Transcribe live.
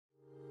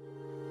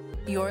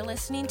You're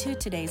listening to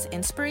today's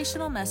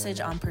inspirational message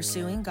on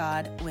pursuing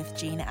God with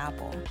Gene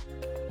Apple.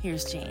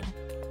 Here's Gene.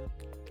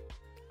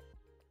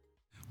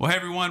 Well, hey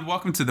everyone,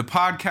 welcome to the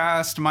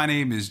podcast. My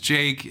name is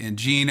Jake, and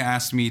Gene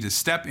asked me to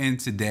step in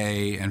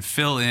today and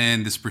fill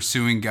in this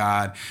Pursuing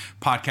God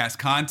podcast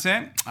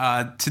content.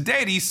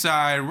 Today at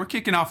Eastside, we're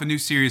kicking off a new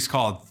series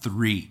called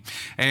 3.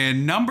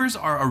 And numbers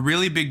are a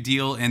really big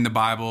deal in the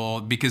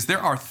Bible because there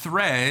are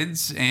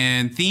threads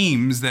and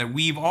themes that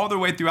weave all the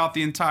way throughout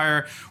the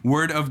entire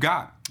Word of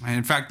God. And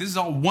in fact, this is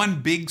all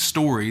one big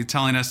story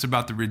telling us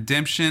about the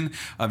redemption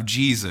of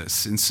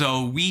Jesus. And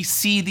so we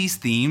see these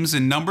themes,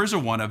 and numbers are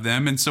one of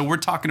them. And so we're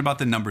talking about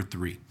the number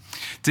 3.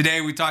 Today,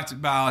 we talked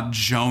about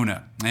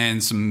Jonah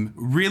and some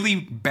really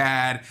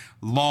bad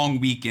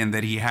long weekend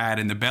that he had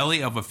in the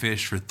belly of a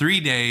fish for 3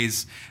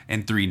 days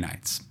and 3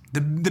 nights.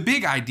 The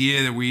big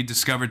idea that we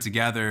discovered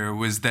together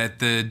was that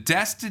the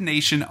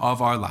destination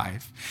of our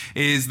life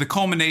is the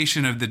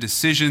culmination of the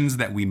decisions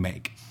that we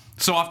make.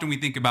 So often we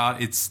think about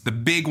it's the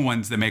big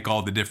ones that make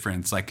all the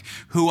difference, like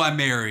who I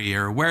marry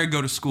or where I go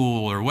to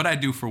school or what I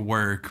do for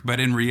work. But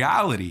in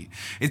reality,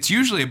 it's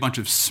usually a bunch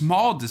of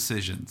small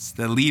decisions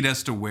that lead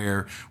us to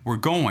where we're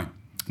going.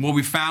 What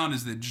we found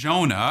is that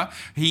Jonah,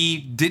 he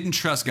didn't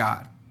trust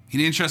God. He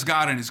didn't trust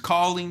God in his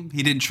calling.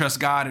 He didn't trust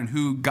God in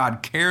who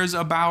God cares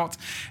about.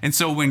 And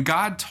so when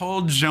God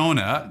told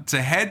Jonah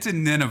to head to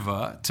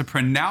Nineveh to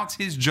pronounce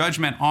his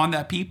judgment on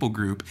that people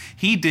group,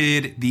 he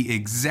did the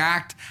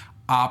exact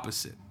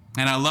opposite.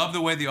 And I love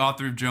the way the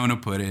author of Jonah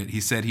put it. He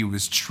said he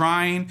was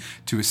trying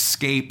to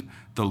escape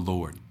the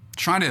Lord,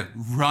 trying to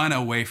run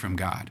away from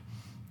God.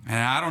 And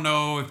I don't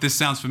know if this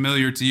sounds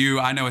familiar to you.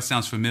 I know it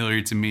sounds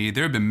familiar to me.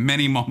 There have been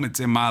many moments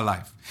in my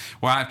life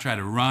where I've tried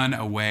to run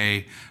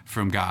away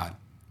from God.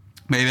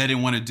 Maybe I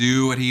didn't want to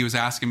do what he was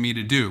asking me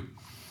to do.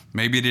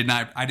 Maybe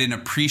I didn't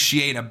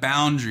appreciate a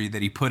boundary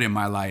that he put in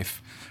my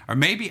life. Or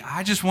maybe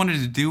I just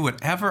wanted to do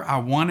whatever I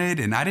wanted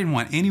and I didn't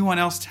want anyone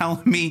else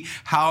telling me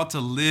how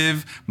to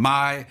live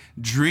my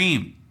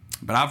dream.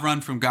 But I've run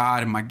from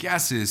God, and my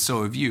guess is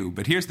so have you.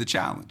 But here's the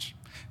challenge,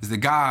 is that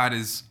God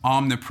is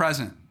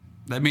omnipresent.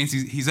 That means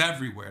he's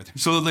everywhere.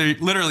 So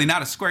literally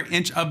not a square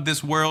inch of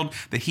this world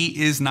that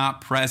he is not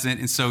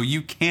present. And so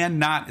you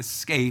cannot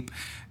escape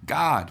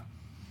God.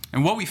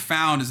 And what we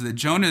found is that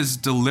Jonah's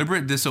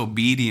deliberate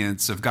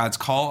disobedience of God's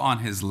call on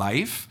his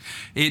life,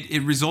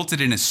 it resulted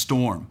in a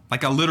storm,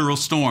 like a literal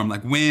storm,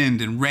 like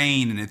wind and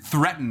rain, and it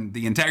threatened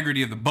the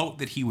integrity of the boat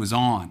that he was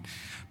on.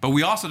 But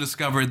we also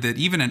discovered that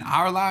even in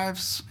our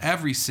lives,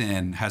 every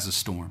sin has a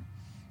storm.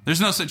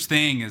 There's no such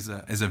thing as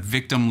a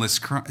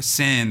victimless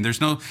sin. There's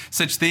no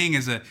such thing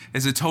as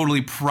a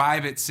totally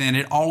private sin.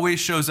 It always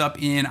shows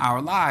up in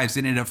our lives,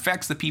 and it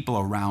affects the people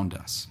around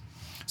us.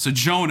 So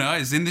Jonah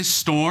is in this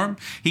storm.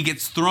 He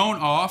gets thrown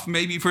off.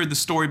 Maybe you've heard the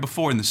story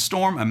before, and the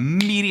storm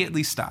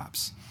immediately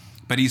stops.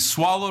 But he's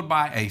swallowed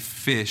by a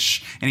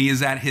fish, and he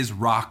is at his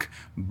rock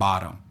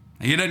bottom.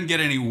 It doesn't get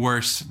any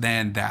worse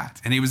than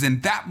that. And it was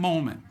in that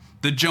moment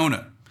that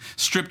Jonah,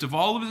 stripped of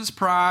all of his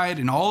pride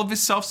and all of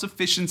his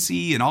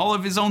self-sufficiency and all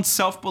of his own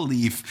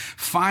self-belief,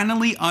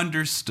 finally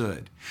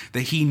understood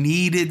that he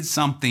needed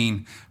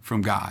something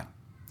from God.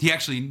 He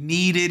actually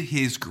needed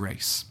his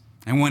grace.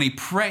 And when he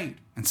prayed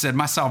and said,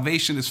 "My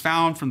salvation is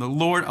found from the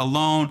Lord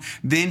alone,"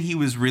 then he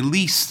was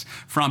released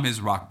from his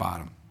rock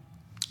bottom.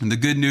 And the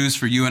good news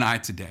for you and I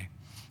today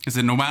is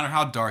that no matter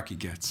how dark it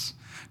gets,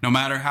 no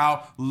matter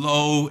how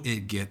low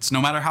it gets,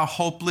 no matter how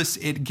hopeless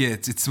it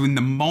gets, it's in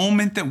the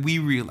moment that we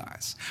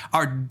realize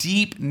our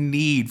deep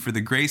need for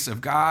the grace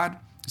of God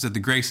is that the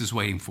grace is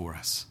waiting for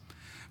us.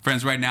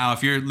 Friends, right now,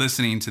 if you're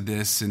listening to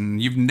this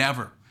and you've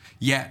never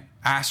yet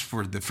asked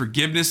for the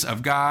forgiveness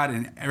of God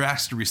and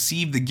asked to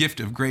receive the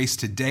gift of grace,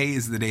 today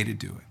is the day to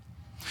do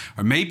it.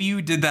 Or maybe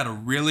you did that a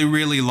really,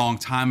 really long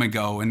time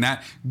ago, and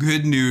that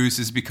good news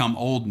has become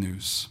old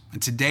news.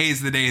 And today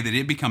is the day that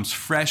it becomes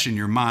fresh in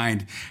your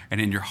mind and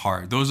in your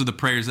heart. Those are the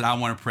prayers that I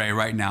want to pray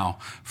right now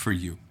for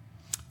you.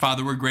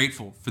 Father, we're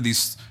grateful for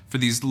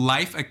these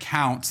life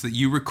accounts that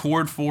you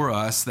record for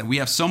us that we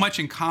have so much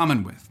in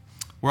common with.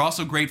 We're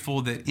also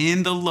grateful that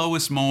in the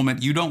lowest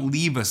moment, you don't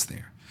leave us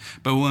there.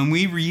 But when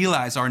we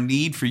realize our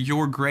need for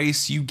your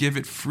grace, you give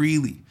it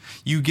freely,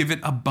 you give it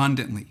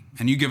abundantly,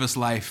 and you give us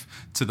life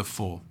to the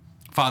full.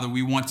 Father,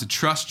 we want to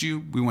trust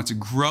you. We want to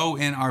grow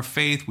in our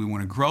faith. We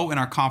want to grow in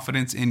our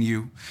confidence in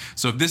you.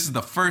 So if this is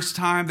the first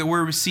time that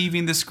we're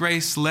receiving this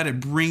grace, let it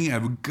bring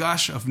a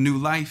gush of new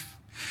life.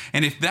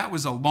 And if that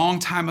was a long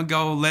time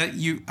ago,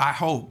 I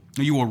hope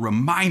you will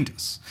remind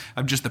us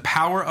of just the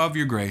power of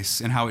your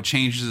grace and how it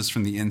changes us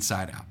from the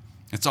inside out.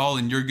 It's all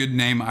in your good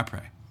name, I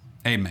pray.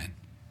 Amen.